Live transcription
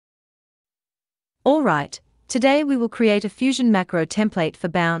Alright, today we will create a Fusion macro template for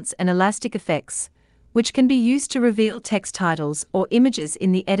bounce and elastic effects, which can be used to reveal text titles or images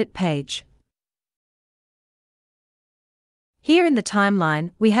in the edit page. Here in the timeline,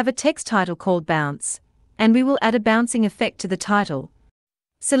 we have a text title called Bounce, and we will add a bouncing effect to the title.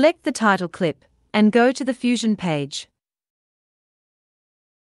 Select the title clip, and go to the Fusion page.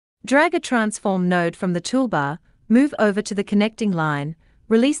 Drag a transform node from the toolbar, move over to the connecting line,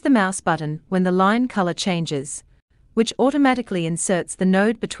 release the mouse button when the line color changes, which automatically inserts the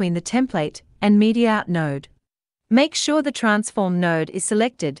node between the template and media out node. Make sure the transform node is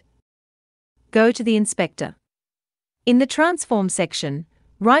selected. Go to the inspector. In the transform section,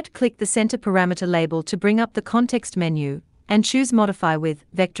 right-click the center parameter label to bring up the context menu, and choose Modify with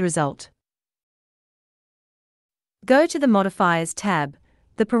Vector Result. Go to the Modifiers tab.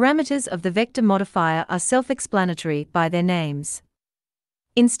 The parameters of the vector modifier are self-explanatory by their names.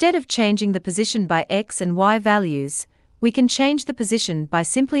 Instead of changing the position by x and y values, we can change the position by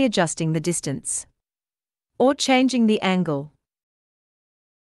simply adjusting the distance. Or changing the angle.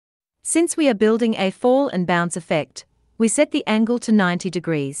 Since we are building a fall and bounce effect, we set the angle to 90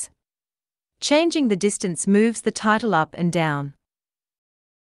 degrees. Changing the distance moves the title up and down.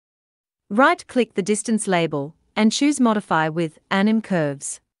 Right-click the distance label, and choose Modify with Anim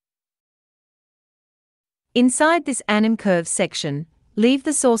Curves. Inside this Anim Curves section, leave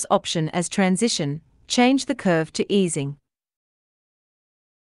the source option as transition, change the curve to easing.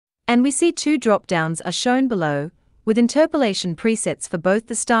 And we see two drop-downs are shown below, with interpolation presets for both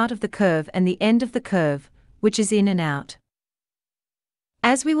the start of the curve and the end of the curve, which is in and out.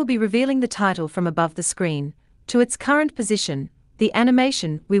 As we will be revealing the title from above the screen, to its current position, the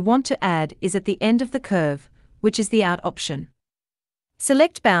animation we want to add is at the end of the curve, which is the out option.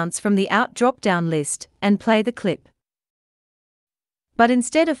 Select Bounce from the out drop-down list and play the clip. But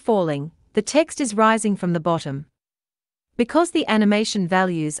instead of falling, the text is rising from the bottom. Because the animation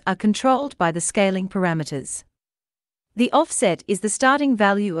values are controlled by the scaling parameters. The offset is the starting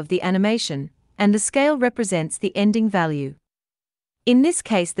value of the animation, and the scale represents the ending value. In this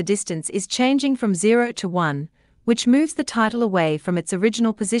case, the distance is changing from 0 to 1, which moves the title away from its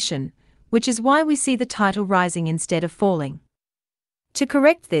original position, which is why we see the title rising instead of falling. To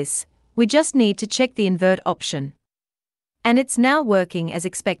correct this, we just need to check the invert option. And it's now working as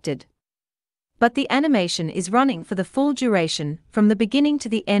expected. But the animation is running for the full duration, from the beginning to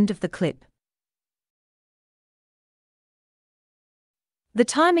the end of the clip. The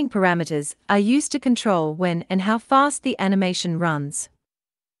timing parameters are used to control when and how fast the animation runs.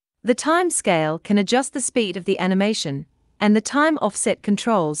 The time scale can adjust the speed of the animation, and the time offset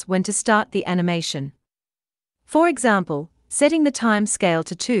controls when to start the animation. For example, setting the time scale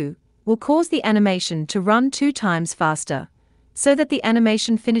to 2 will cause the animation to run 2 times faster, so that the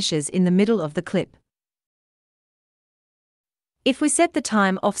animation finishes in the middle of the clip. If we set the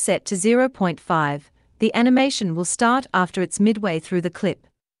time offset to 0.5, the animation will start after it's midway through the clip.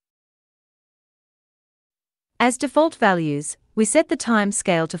 As default values, we set the time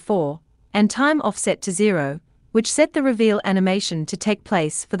scale to 4, and time offset to 0, which set the reveal animation to take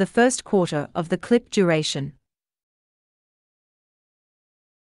place for the first quarter of the clip duration.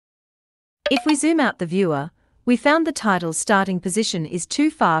 If we zoom out the viewer, we found the title's starting position is too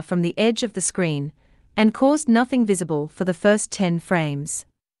far from the edge of the screen, and caused nothing visible for the first 10 frames.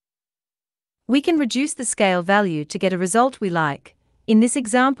 We can reduce the scale value to get a result we like. In this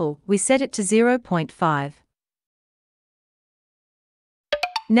example, we set it to 0.5.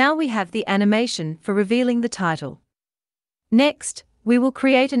 Now we have the animation for revealing the title. Next, we will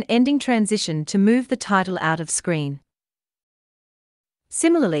create an ending transition to move the title out of screen.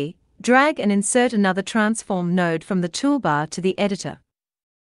 Similarly, drag and insert another transform node from the toolbar to the editor.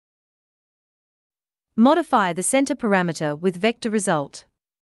 Modify the center parameter with Vector Result.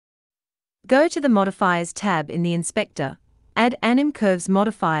 Go to the Modifiers tab in the inspector, add Anim Curves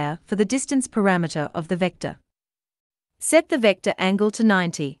modifier for the distance parameter of the vector. Set the vector angle to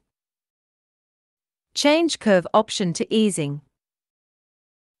 90. Change curve option to easing.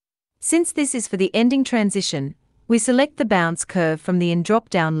 Since this is for the ending transition, we select the bounce curve from the in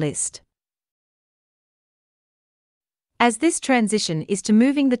drop-down list. As this transition is to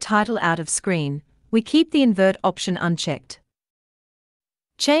moving the title out of screen, we keep the invert option unchecked.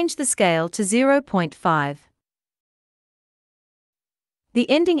 Change the scale to 0.5. The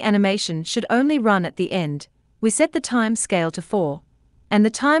ending animation should only run at the end. We set the time scale to 4, and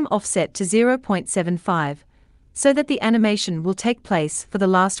the time offset to 0.75, so that the animation will take place for the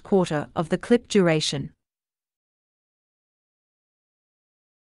last quarter of the clip duration.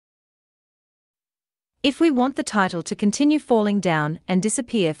 If we want the title to continue falling down and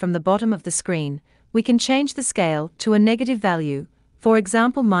disappear from the bottom of the screen, we can change the scale to a negative value, for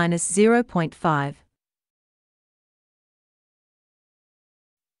example -0.5.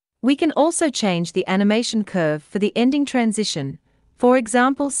 We can also change the animation curve for the ending transition, for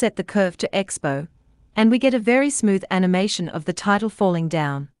example set the curve to Expo, and we get a very smooth animation of the title falling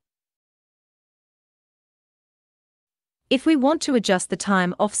down. If we want to adjust the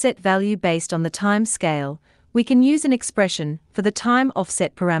time offset value based on the time scale, we can use an expression for the time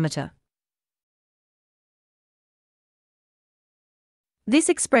offset parameter. This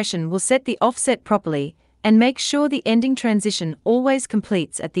expression will set the offset properly and make sure the ending transition always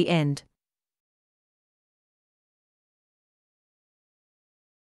completes at the end.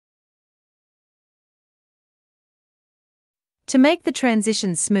 To make the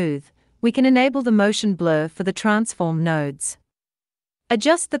transition smooth, we can enable the motion blur for the transform nodes.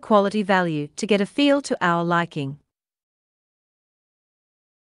 Adjust the quality value to get a feel to our liking.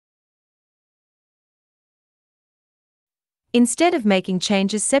 Instead of making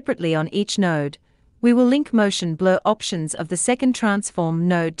changes separately on each node, we will link motion blur options of the second transform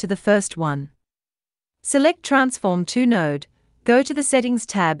node to the first one. Select Transform to node, go to the Settings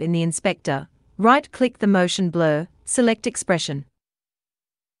tab in the inspector, right-click the motion blur, select Expression.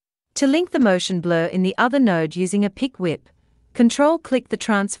 To link the motion blur in the other node using a pick whip, Control-click the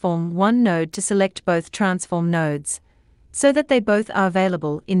Transform 1 node to select both transform nodes, so that they both are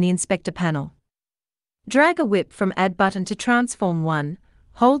available in the inspector panel. Drag a whip from Add button to Transform 1,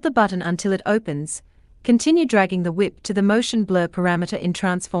 hold the button until it opens, continue dragging the whip to the motion blur parameter in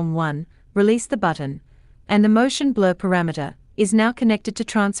Transform 1, release the button, and the motion blur parameter is now connected to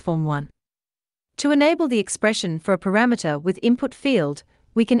Transform 1. To enable the expression for a parameter with input field,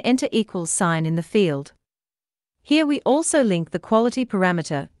 we can enter equals sign in the field. Here we also link the quality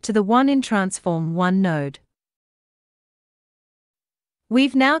parameter to the one in Transform 1 node.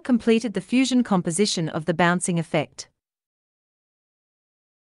 We've now completed the fusion composition of the bouncing effect.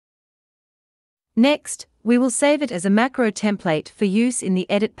 Next, we will save it as a macro template for use in the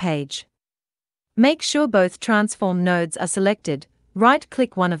edit page. Make sure both transform nodes are selected,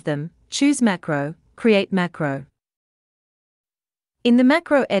 right-click one of them, choose Macro, Create Macro. In the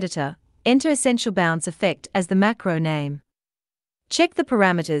macro editor, enter Essential Bounce Effect as the macro name. Check the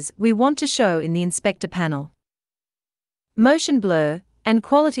parameters we want to show in the inspector panel. Motion blur, and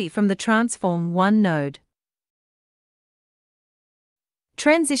quality from the Transform 1 node.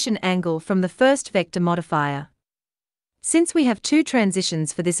 Transition angle from the first vector modifier. Since we have two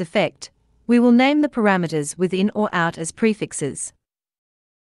transitions for this effect, we will name the parameters within or out as prefixes.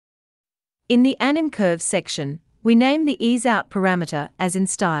 In the Anim curve section, we name the ease out parameter as in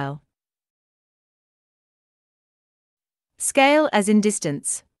style. Scale as in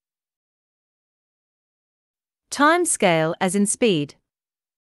distance. Time scale as in speed.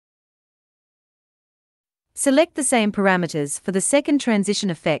 Select the same parameters for the second transition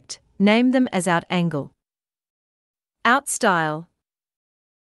effect, name them as out angle, out style,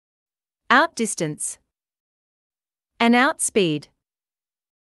 out distance, and out speed.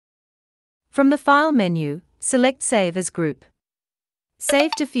 From the File menu, select Save as Group.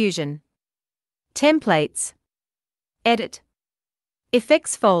 Save to Fusion. Templates. Edit.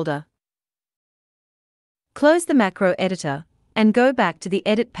 Effects folder. Close the macro editor, and go back to the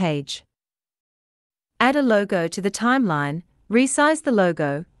Edit page. Add a logo to the timeline, resize the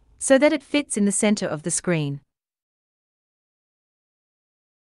logo, so that it fits in the center of the screen.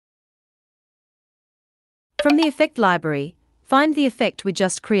 From the Effect library, find the effect we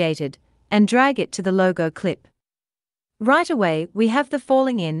just created, and drag it to the logo clip. Right away, we have the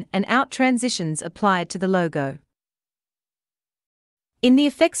falling in and out transitions applied to the logo. In the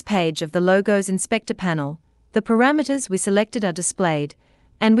Effects page of the Logo's Inspector panel, the parameters we selected are displayed,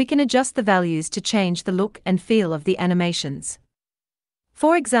 and we can adjust the values to change the look and feel of the animations.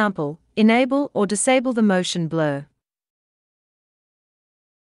 For example, enable or disable the motion blur.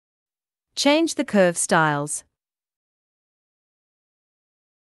 Change the curve styles.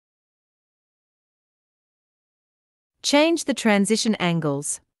 Change the transition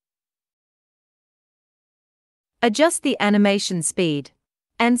angles. Adjust the animation speed,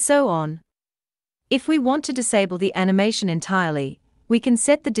 and so on. If we want to disable the animation entirely, we can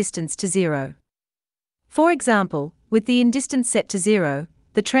set the distance to 0. For example, with the in distance set to 0,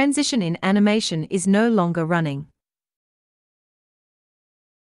 the transition in animation is no longer running.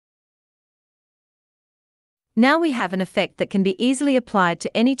 Now we have an effect that can be easily applied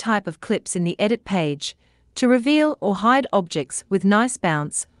to any type of clips in the Edit page, to reveal or hide objects with nice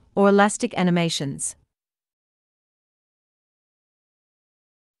bounce or elastic animations.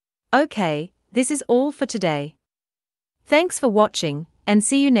 Okay, This is all for today. Thanks for watching, and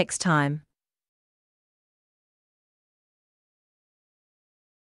see you next time.